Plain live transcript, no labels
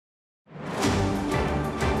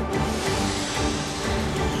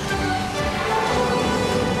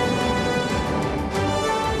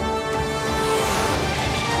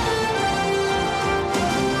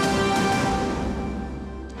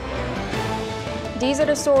These are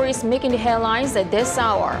the stories making the headlines at this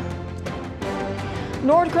hour.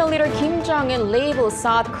 North Korean leader Kim Jong-un labeled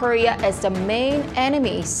South Korea as the main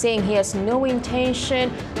enemy, saying he has no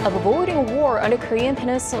intention of avoiding a war on the Korean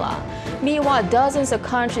peninsula. Meanwhile, dozens of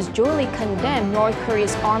countries jointly condemned North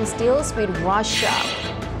Korea's arms deals with Russia.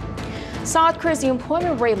 South Korea's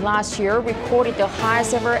employment rate last year recorded the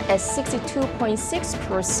highest ever at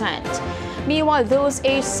 62.6%. Meanwhile, those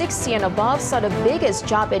aged 60 and above saw the biggest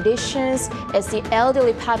job additions as the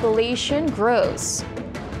elderly population grows.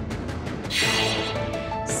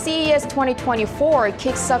 CES 2024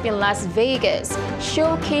 kicks off in Las Vegas,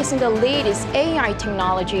 showcasing the latest AI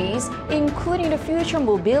technologies, including the future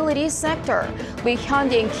mobility sector, with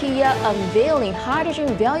Hyundai and Kia unveiling hydrogen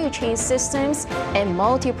value chain systems and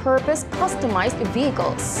multi-purpose customized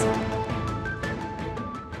vehicles.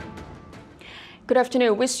 Good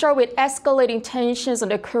afternoon. We start with escalating tensions on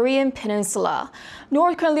the Korean peninsula.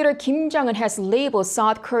 North Korean leader Kim Jong-un has labeled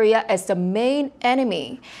South Korea as the main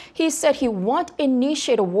enemy. He said he won't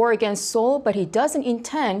initiate a war against Seoul, but he doesn't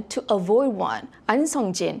intend to avoid one. An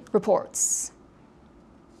Sung-jin reports.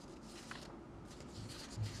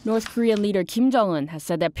 North Korean leader Kim Jong-un has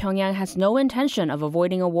said that Pyongyang has no intention of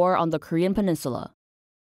avoiding a war on the Korean peninsula.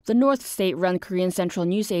 The North state-run Korean Central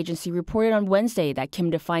News Agency reported on Wednesday that Kim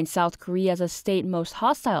defined South Korea as a state most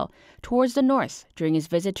hostile towards the North during his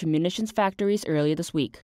visit to munitions factories earlier this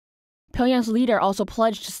week. Pyongyang's leader also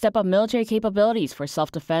pledged to step up military capabilities for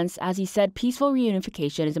self-defense as he said peaceful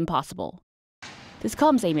reunification is impossible. This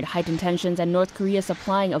comes amid heightened tensions and North Korea's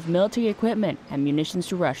supplying of military equipment and munitions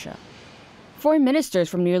to Russia. Foreign ministers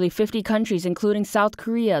from nearly 50 countries, including South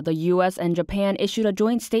Korea, the U.S., and Japan, issued a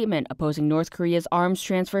joint statement opposing North Korea's arms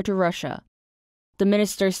transfer to Russia. The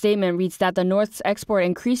minister's statement reads that the North's export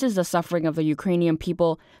increases the suffering of the Ukrainian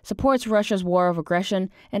people, supports Russia's war of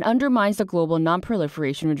aggression, and undermines the global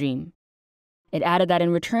non-proliferation regime. It added that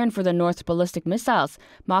in return for the North's ballistic missiles,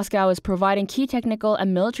 Moscow is providing key technical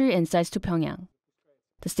and military insights to Pyongyang.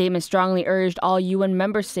 The statement strongly urged all UN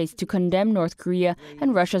member states to condemn North Korea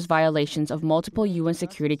and Russia's violations of multiple UN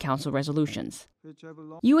Security Council resolutions.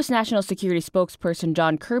 U.S. National Security spokesperson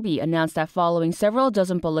John Kirby announced that following several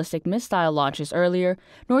dozen ballistic missile launches earlier,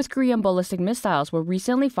 North Korean ballistic missiles were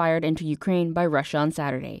recently fired into Ukraine by Russia on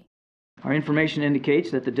Saturday. Our information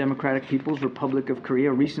indicates that the Democratic People's Republic of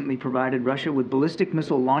Korea recently provided Russia with ballistic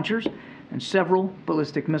missile launchers and several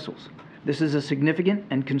ballistic missiles. This is a significant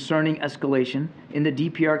and concerning escalation in the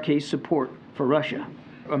DPRK's support for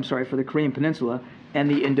for the Korean Peninsula and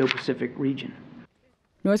the Indo-Pacific region.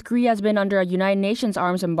 North Korea has been under a United Nations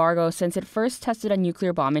arms embargo since it first tested a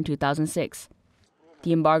nuclear bomb in 2006.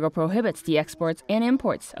 The embargo prohibits the exports and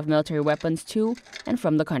imports of military weapons to and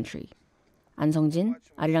from the country. An Sung-jin,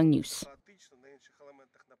 Arirang News.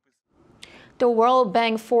 The World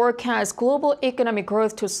Bank forecasts global economic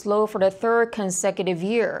growth to slow for the third consecutive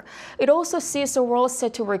year. It also sees the world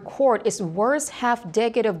set to record its worst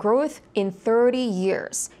half-decade of growth in 30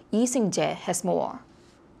 years. Lee Seung-jae has more.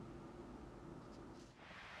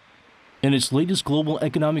 In its latest Global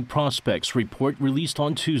Economic Prospects report released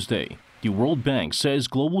on Tuesday, the World Bank says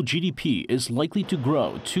global GDP is likely to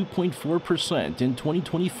grow 2.4% in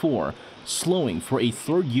 2024, slowing for a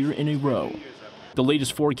third year in a row. The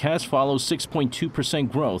latest forecast follows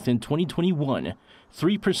 6.2% growth in 2021,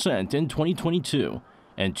 3% in 2022,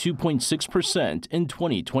 and 2.6% in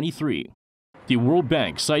 2023. The World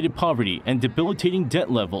Bank cited poverty and debilitating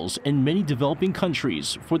debt levels in many developing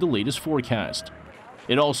countries for the latest forecast.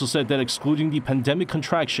 It also said that excluding the pandemic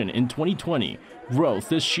contraction in 2020, growth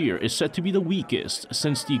this year is set to be the weakest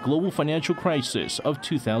since the global financial crisis of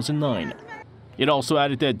 2009. It also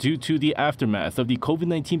added that due to the aftermath of the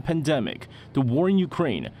COVID-19 pandemic, the war in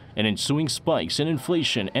Ukraine, and ensuing spikes in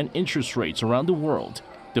inflation and interest rates around the world,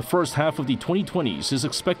 the first half of the 2020s is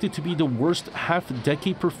expected to be the worst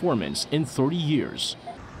half-decade performance in 30 years.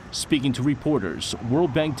 Speaking to reporters,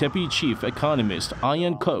 World Bank Deputy Chief Economist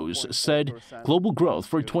Ian Coase said global growth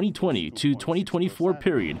for 2020 to 2024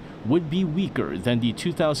 period would be weaker than the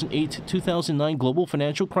 2008-2009 global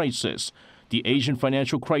financial crisis, the Asian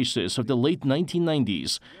financial crisis of the late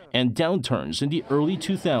 1990s, and downturns in the early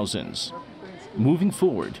 2000s. Moving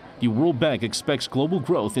forward, the World Bank expects global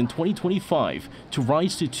growth in 2025 to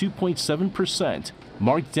rise to 2.7%,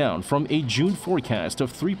 marked down from a June forecast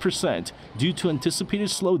of 3% due to anticipated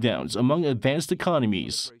slowdowns among advanced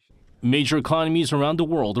economies. Major economies around the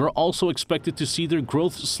world are also expected to see their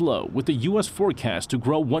growth slow, with the U.S. forecast to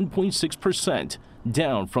grow 1.6%,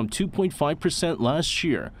 down from 2.5% last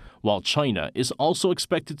year, while China is also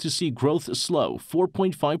expected to see growth slow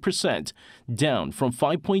 4.5%, down from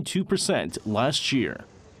 5.2% last year.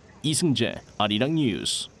 Lee Seung-jae, Arirang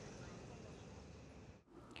News.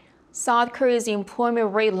 South Korea's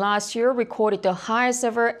employment rate last year recorded the highest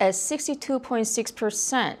ever at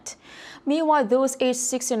 62.6%. Meanwhile, those aged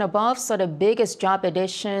 60 and above saw the biggest job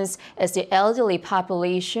additions as the elderly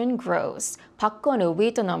population grows. Park Gun-woo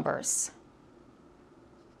with the numbers.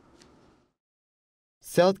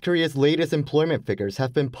 South Korea's latest employment figures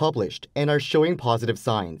have been published and are showing positive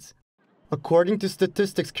signs. According to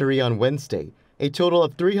Statistics Korea on Wednesday, a total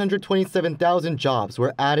of 327,000 jobs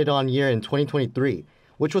were added on year in 2023,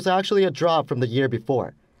 which was actually a drop from the year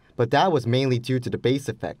before. But that was mainly due to the base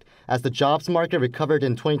effect, as the jobs market recovered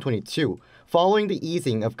in 2022 following the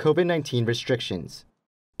easing of COVID-19 restrictions.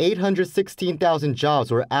 816,000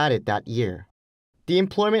 jobs were added that year. The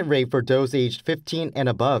employment rate for those aged 15 and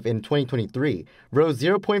above in 2023 rose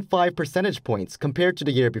 0.5 percentage points compared to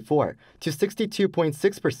the year before to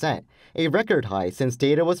 62.6%, a record high since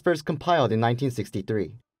data was first compiled in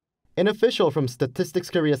 1963. An official from Statistics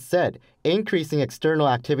Korea said increasing external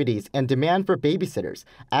activities and demand for babysitters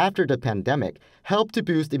after the pandemic helped to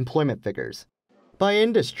boost employment figures. By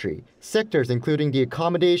industry, sectors including the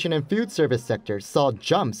accommodation and food service sectors saw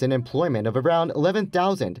jumps in employment of around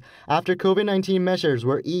 11,000 after COVID-19 measures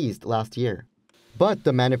were eased last year. But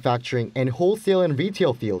the manufacturing and wholesale and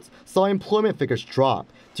retail fields saw employment figures drop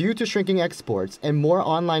due to shrinking exports and more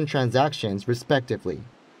online transactions, respectively.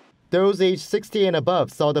 Those aged 60 and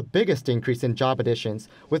above saw the biggest increase in job additions,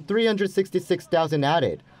 with 366,000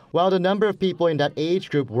 added, while the number of people in that age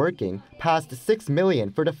group working passed 6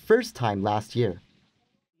 million for the first time last year.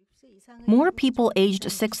 More people aged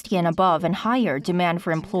 60 and above and higher demand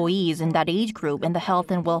for employees in that age group in the health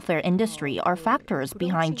and welfare industry are factors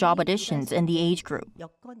behind job additions in the age group.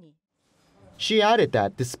 She added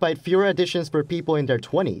that despite fewer additions for people in their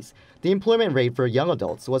 20s, the employment rate for young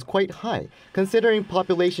adults was quite high, considering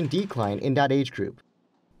population decline in that age group.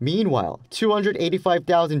 Meanwhile,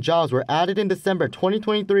 285,000 jobs were added in December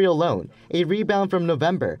 2023 alone, a rebound from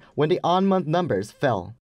November when the on-month numbers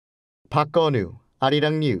fell. Park Gun-woo,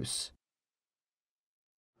 Arirang News.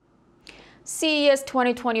 CES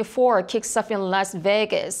 2024 kicks off in Las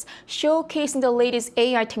Vegas, showcasing the latest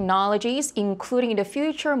AI technologies, including the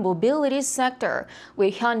future mobility sector,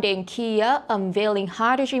 with Hyundai and Kia unveiling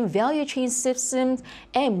hydrogen value chain systems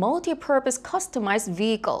and multi-purpose customized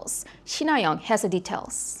vehicles. Shin-Young has the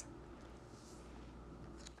details.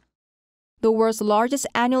 The world's largest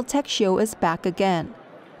annual tech show is back again.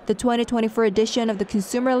 The 2024 edition of the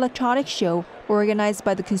Consumer Electronics Show, organized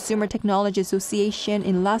by the Consumer Technology Association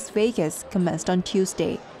in Las Vegas, commenced on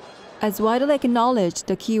Tuesday. As widely acknowledged,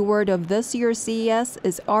 the key word of this year's CES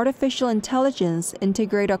is artificial intelligence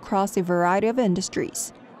integrated across a variety of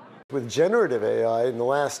industries. With generative AI in the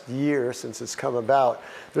last year since it's come about,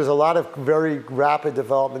 there's a lot of very rapid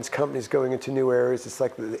developments, companies going into new areas. It's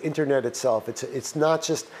like the internet itself. It's not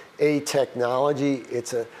just a technology,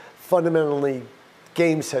 it's a fundamentally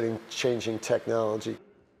game-setting, changing technology.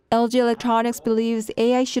 LG Electronics believes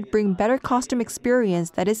AI should bring better customer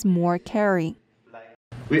experience that is more caring.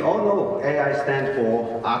 We all know AI stands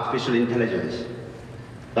for artificial intelligence,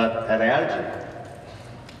 but at LG,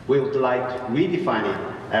 we would like to redefine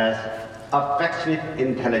it as affectionate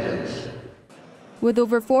intelligence. With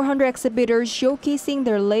over 400 exhibitors showcasing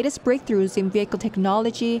their latest breakthroughs in vehicle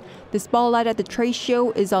technology, the spotlight at the trade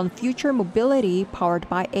show is on future mobility powered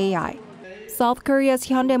by AI. South Korea's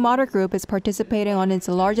Hyundai Motor Group is participating on its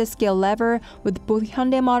largest scale ever, with both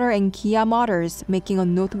Hyundai Motor and Kia Motors making a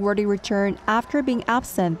noteworthy return after being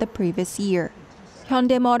absent the previous year.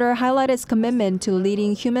 Hyundai Motor highlighted its commitment to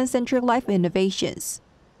leading human-centric life innovations.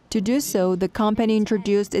 To do so, the company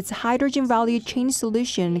introduced its hydrogen value chain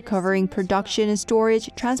solution covering production, storage,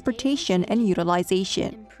 transportation, and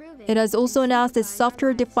utilization. It has also announced its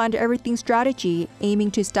software-defined everything strategy,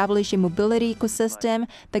 aiming to establish a mobility ecosystem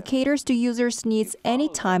that caters to users' needs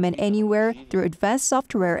anytime and anywhere through advanced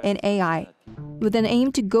software and AI. With an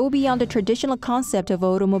aim to go beyond the traditional concept of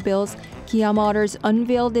automobiles, Kia Motors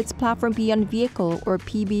unveiled its Platform Beyond Vehicle, or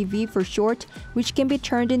PBV for short, which can be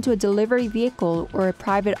turned into a delivery vehicle or a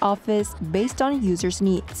private office based on users'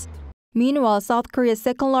 needs. Meanwhile, South Korea's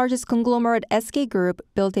second-largest conglomerate SK Group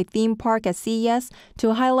built a theme park at CES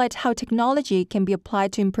to highlight how technology can be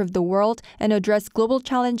applied to improve the world and address global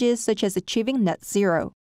challenges such as achieving net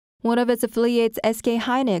zero. One of its affiliates, SK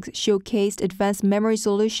Hynix, showcased advanced memory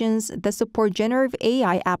solutions that support generative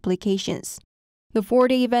AI applications. The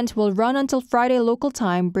 4-day event will run until Friday local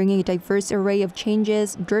time, bringing a diverse array of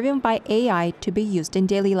changes driven by AI to be used in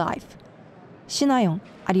daily life. Shin-Young,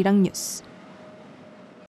 Arirang News.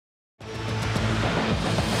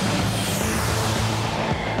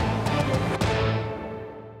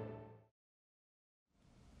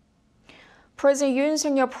 President Yoon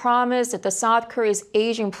Suk-yeol promised that the South Korea's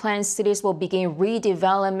aging planned cities will begin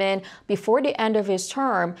redevelopment before the end of his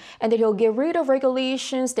term, and that he'll get rid of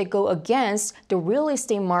regulations that go against the real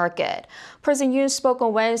estate market. President Yoon spoke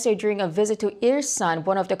on Wednesday during a visit to Ilsan,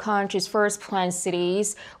 one of the country's first planned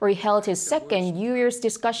cities, where he held his second New Year's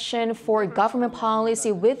discussion for government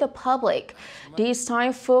policy with the public, this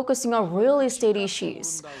time focusing on real estate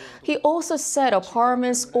issues. He also said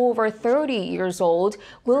apartments over 30 years old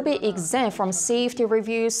will be exempt from safety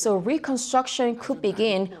reviews so reconstruction could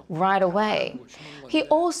begin right away. He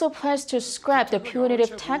also pledged to scrap the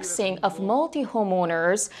punitive taxing of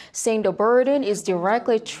multi-homeowners, saying the burden is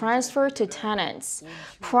directly transferred to tenants.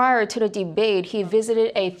 Prior to the debate, he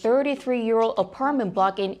visited a 33-year-old apartment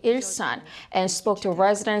block in Ilsan and spoke to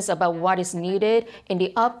residents about what is needed in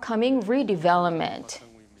the upcoming redevelopment.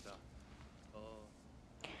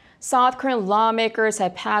 South Korean lawmakers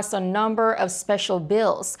have passed a number of special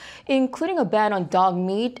bills, including a ban on dog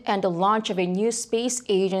meat and the launch of a new space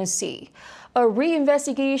agency. A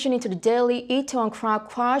reinvestigation into the deadly Itaewon crowd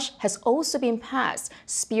crash has also been passed,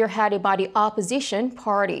 spearheaded by the opposition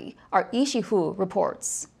party. Our Lee-Hu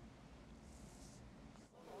reports.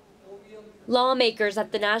 Lawmakers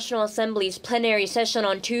at the National Assembly's plenary session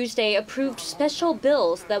on Tuesday approved special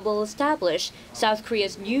bills that will establish South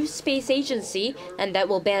Korea's new space agency and that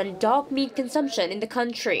will ban dog meat consumption in the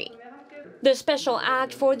country. The special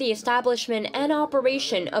act for the establishment and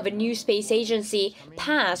operation of a new space agency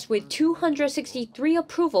passed with 263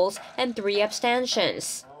 approvals and 3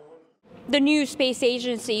 abstentions. The new space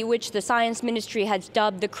agency, which the Science Ministry has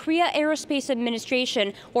dubbed the Korea Aerospace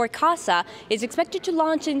Administration, or KASA, is expected to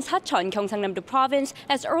launch in Sacheon, Gyeongsang-namdo Province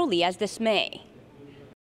as early as this May.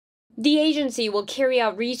 The agency will carry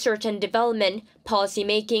out research and development, policy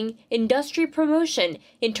making, industry promotion,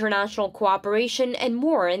 international cooperation, and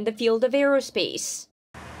more in the field of aerospace.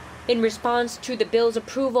 In response to the bill's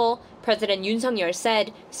approval, President Yoon Suk-yeol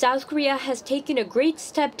said South Korea has taken a great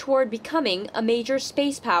step toward becoming a major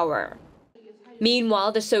space power.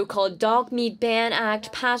 Meanwhile, the so-called Dog Meat Ban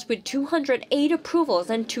Act passed with 208 approvals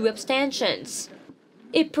and 2 abstentions.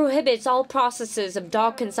 It prohibits all processes of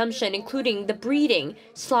dog consumption, including the breeding,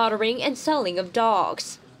 slaughtering, and selling of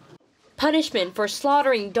dogs. Punishment for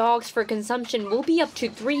slaughtering dogs for consumption will be up to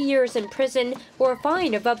 3 years in prison or a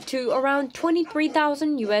fine of up to around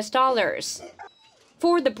 $23,000.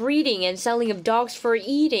 For the breeding and selling of dogs for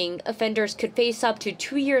eating, offenders could face up to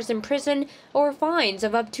 2 years in prison or fines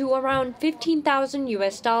of up to around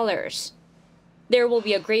 $15,000. There will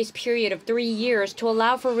be a grace period of 3 years to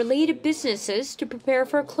allow for related businesses to prepare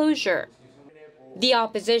for closure. The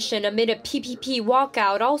opposition, amid a PPP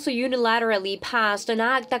walkout, also unilaterally passed an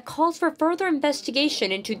act that calls for further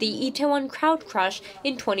investigation into the Itaewon crowd crush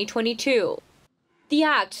in 2022. The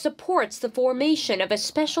act supports the formation of a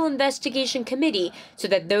special investigation committee so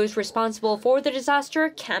that those responsible for the disaster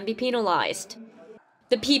can be penalized.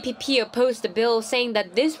 The PPP opposed the bill, saying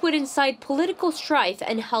that this would incite political strife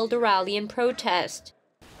and held a rally in protest.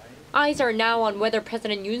 Eyes are now on whether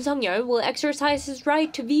President Yoon Suk-yeol will exercise his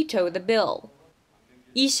right to veto the bill.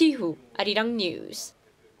 Lee-Hu, Arirang News.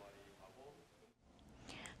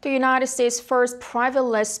 The United States' first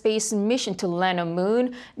private-led space mission to land on the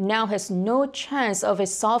moon now has no chance of a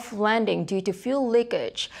soft landing due to fuel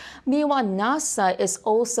leakage. Meanwhile, NASA is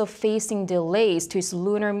also facing delays to its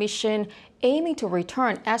lunar mission, aiming to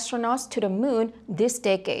return astronauts to the moon this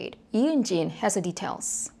decade. Yoon has the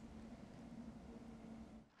details.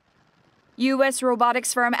 U.S.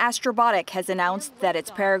 robotics firm Astrobotic has announced that its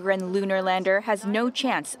Peregrine lunar lander has no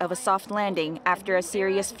chance of a soft landing after a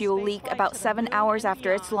serious fuel leak about 7 hours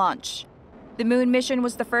after its launch. The moon mission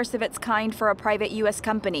was the first of its kind for a private U.S.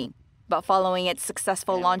 company, but following its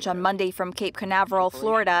successful launch on Monday from Cape Canaveral,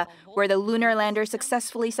 Florida, where the lunar lander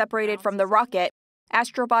successfully separated from the rocket,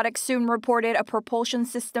 Astrobotic soon reported a propulsion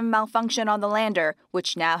system malfunction on the lander,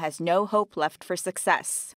 which now has no hope left for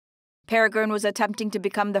success. Peregrine was attempting to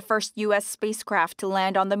become the first U.S. spacecraft to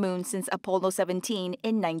land on the moon since Apollo 17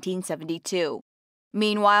 in 1972.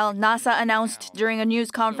 Meanwhile, NASA announced during a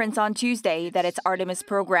news conference on Tuesday that its Artemis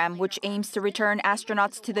program, which aims to return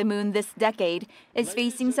astronauts to the moon this decade, is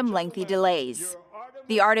facing some lengthy delays.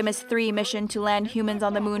 The Artemis 3 mission to land humans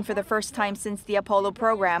on the moon for the first time since the Apollo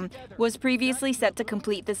program was previously set to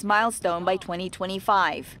complete this milestone by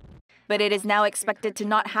 2025. But it is now expected to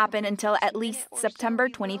not happen until at least September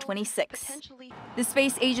 2026. The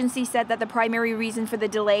space agency said that the primary reason for the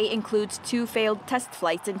delay includes 2 failed test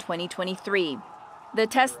flights in 2023. The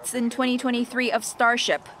tests in 2023 of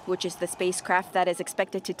Starship, which is the spacecraft that is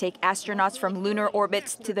expected to take astronauts from lunar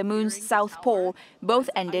orbits to the moon's south pole, both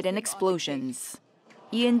ended in explosions.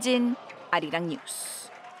 Yoon, Arirang News.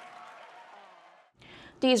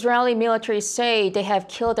 The Israeli military say they have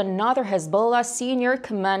killed another Hezbollah senior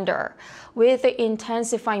commander. With the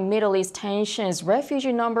intensifying Middle East tensions,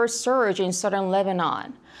 refugee numbers surge in southern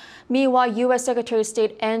Lebanon. Meanwhile, U.S. Secretary of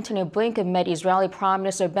State Antony Blinken met Israeli Prime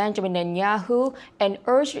Minister Benjamin Netanyahu and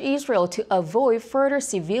urged Israel to avoid further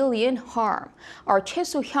civilian harm. Our Choi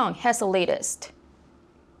Soo-hyung has the latest.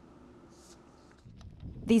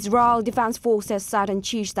 The Israel Defense Forces said on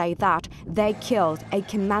Tuesday that they killed a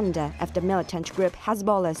commander of the militant group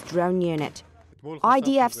Hezbollah's drone unit.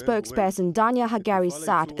 IDF spokesperson Daniel Hagari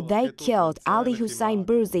said they killed Ali Hussein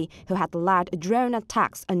Bouzi, who had led drone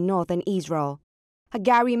attacks on northern Israel.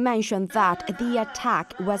 Hagari mentioned that the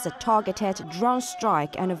attack was a targeted drone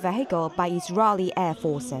strike on a vehicle by Israeli air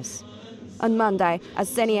forces. On Monday, a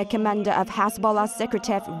senior commander of Hezbollah's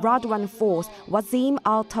secretive Radwan force, Wazim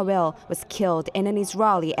al-Tawil, was killed in an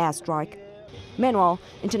Israeli airstrike. Meanwhile,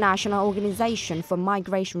 International Organization for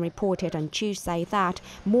Migration reported on Tuesday that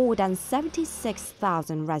more than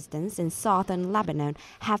 76,000 residents in southern Lebanon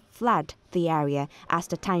have fled the area as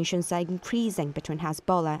the tensions are increasing between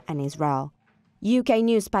Hezbollah and Israel. UK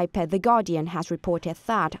newspaper The Guardian has reported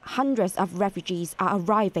that hundreds of refugees are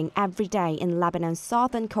arriving every day in Lebanon's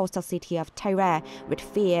southern coastal city of Tyre, with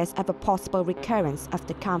fears of a possible recurrence of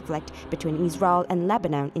the conflict between Israel and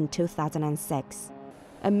Lebanon in 2006.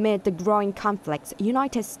 Amid the growing conflicts,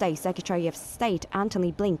 United States Secretary of State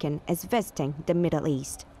Antony Blinken is visiting the Middle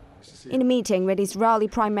East. In a meeting with Israeli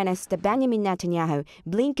Prime Minister Benjamin Netanyahu,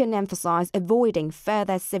 Blinken emphasized avoiding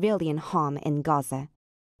further civilian harm in Gaza.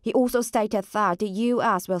 He also stated that the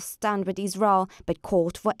U.S. will stand with Israel, but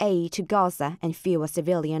called for aid to Gaza and fewer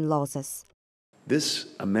civilian losses. This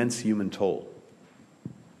immense human toll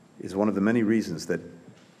is one of the many reasons that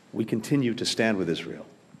we continue to stand with Israel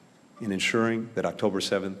in ensuring that October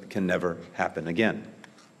 7th can never happen again.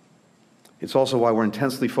 It's also why we're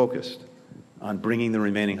intensely focused on bringing the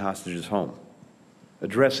remaining hostages home,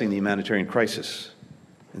 addressing the humanitarian crisis,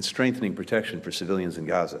 and strengthening protection for civilians in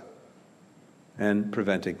Gaza, and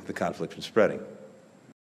preventing the conflict from spreading.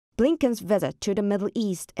 Blinken's visit to the Middle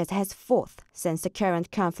East is his fourth since the current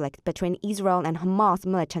conflict between Israel and Hamas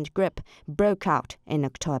militant group broke out in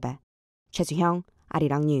October. Choi Soo-hyung,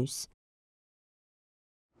 Arirang News.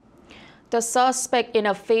 The suspect in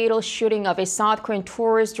a fatal shooting of a South Korean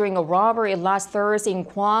tourist during a robbery last Thursday in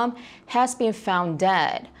Guam has been found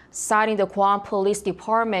dead. Citing the Guam Police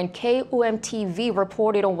Department, KOM-TV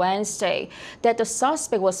reported on Wednesday that the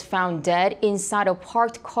suspect was found dead inside a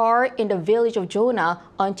parked car in the village of Jonah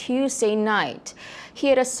on Tuesday night. He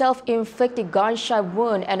had a self-inflicted gunshot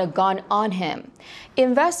wound and a gun on him.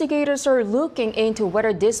 Investigators are looking into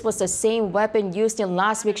whether this was the same weapon used in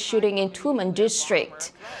last week's shooting in Tuman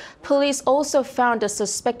District. Police also found the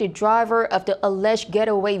suspected driver of the alleged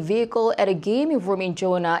getaway vehicle at a gaming room in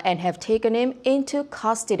Jonah and have taken him into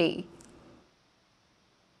custody.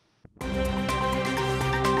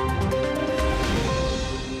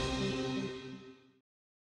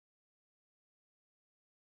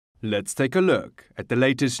 Let's take a look at the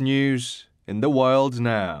latest news in the world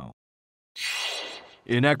now.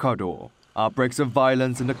 In Ecuador, outbreaks of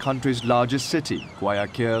violence in the country's largest city,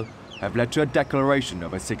 Guayaquil, have led to a declaration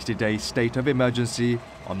of a 60-day state of emergency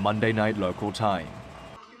on Monday night local time.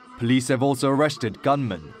 Police have also arrested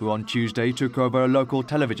gunmen who on Tuesday took over a local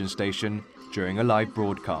television station during a live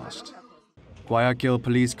broadcast. Guayaquil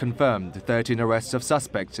police confirmed 13 arrests of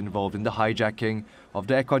suspects involved in the hijacking of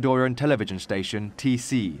the Ecuadorian television station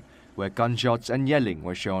TC, where gunshots and yelling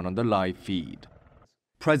were shown on the live feed.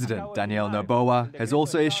 President Daniel Noboa has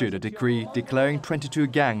also issued a decree declaring 22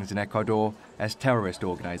 gangs in Ecuador as terrorist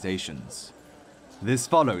organizations. This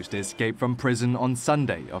follows the escape from prison on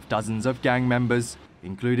Sunday of dozens of gang members,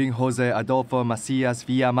 including Jose Adolfo Macias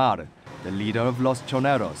Villamar, the leader of Los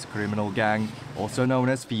Choneros criminal gang, also known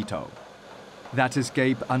as Fito. That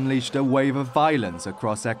escape unleashed a wave of violence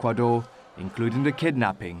across Ecuador, including the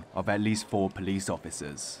kidnapping of at least 4 police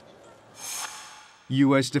officers.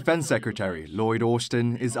 U.S. Defense Secretary Lloyd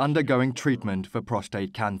Austin is undergoing treatment for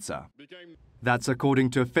prostate cancer. That's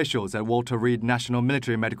according to officials at Walter Reed National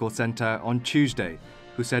Military Medical Center on Tuesday,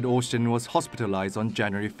 who said Austin was hospitalized on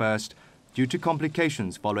January 1st due to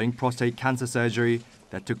complications following prostate cancer surgery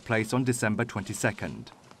that took place on December 22nd.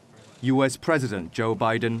 U.S. President Joe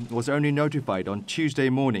Biden was only notified on Tuesday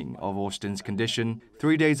morning of Austin's condition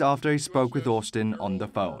 3 days after he spoke with Austin on the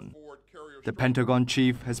phone. The Pentagon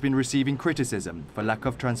chief has been receiving criticism for lack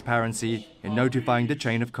of transparency in notifying the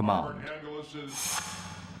chain of command.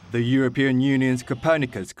 The European Union's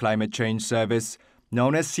Copernicus Climate Change Service,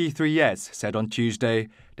 known as C3S, said on Tuesday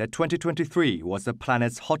that 2023 was the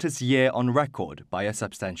planet's hottest year on record by a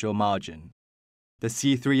substantial margin. The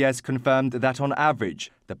C3S confirmed that on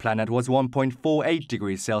average, the planet was 1.48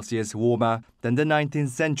 degrees Celsius warmer than the 19th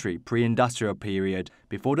century pre-industrial period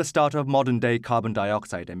before the start of modern-day carbon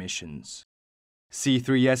dioxide emissions.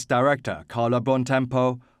 C3S Director Carla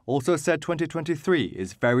Bontempo also said 2023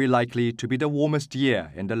 is very likely to be the warmest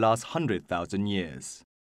year in the last 100,000 years.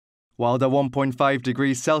 While the 1.5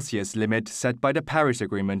 degrees Celsius limit set by the Paris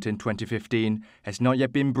Agreement in 2015 has not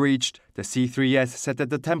yet been breached, the C3S said that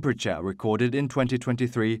the temperature recorded in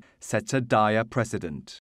 2023 sets a dire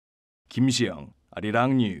precedent. Kim Seong,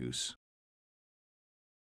 Arirang News.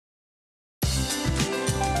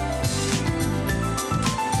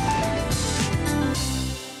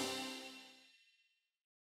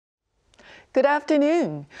 Good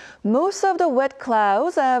afternoon. Most of the wet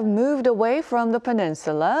clouds have moved away from the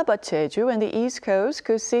peninsula, but Jeju and the East Coast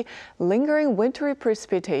could see lingering wintry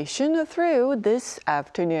precipitation through this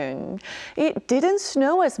afternoon. It didn't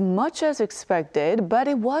snow as much as expected, but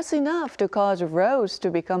it was enough to cause roads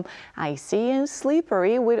to become icy and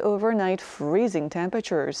slippery with overnight freezing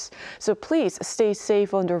temperatures. So please stay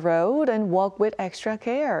safe on the road and walk with extra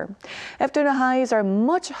care. Afternoon highs are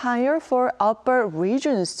much higher for upper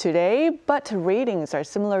regions today, but readings are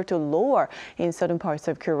similar to lower in southern parts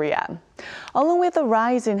of Korea. Along with the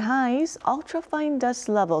rise in highs, ultrafine dust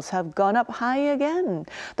levels have gone up high again.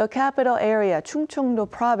 The capital area, Chungcheongdo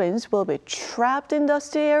province, will be trapped in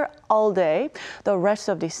dusty air all day. The rest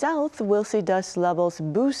of the south will see dust levels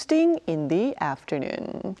boosting in the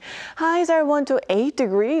afternoon. Highs are 1 to 8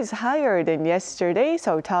 degrees higher than yesterday,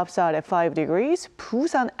 so tops out at 5 degrees,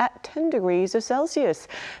 Busan at 10 degrees Celsius.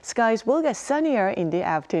 Skies will get sunnier in the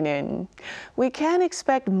afternoon. We can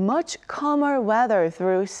expect much calmer weather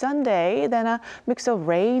through Sunday. Then a mix of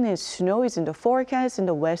rain and snow is in the forecast in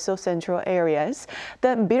the west of central areas.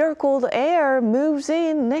 Then bitter cold air moves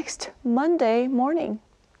in next Monday morning.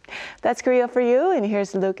 That's Korea for you, and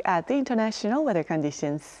here's a look at the international weather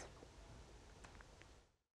conditions.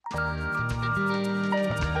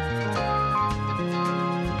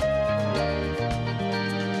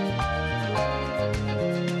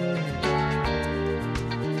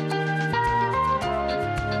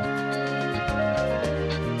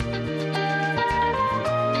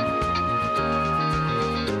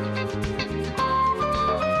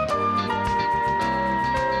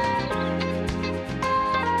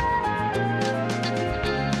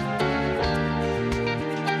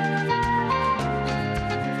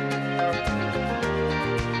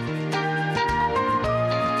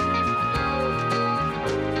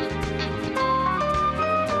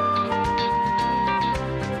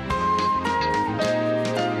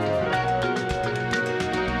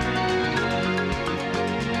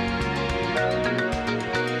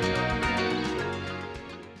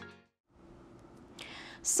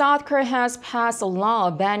 South Korea has passed a law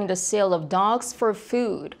banning the sale of dogs for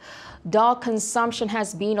food. Dog consumption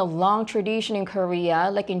has been a long tradition in Korea,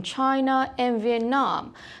 like in China and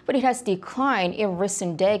Vietnam, but it has declined in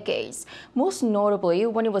recent decades, most notably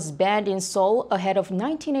when it was banned in Seoul ahead of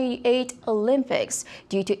 1988 Olympics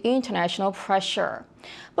due to international pressure.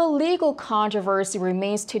 But legal controversy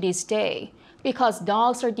remains to this day because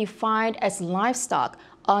dogs are defined as livestock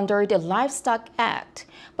under the Livestock Act,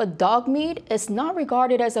 but dog meat is not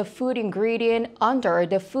regarded as a food ingredient under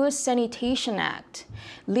the Food Sanitation Act,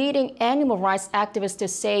 leading animal rights activists to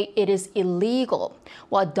say it is illegal,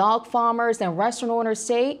 while dog farmers and restaurant owners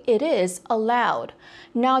say it is allowed.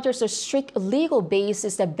 Now there's a strict legal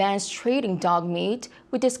basis that bans trading dog meat,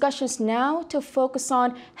 with discussions now to focus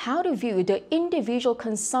on how to view the individual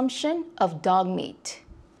consumption of dog meat.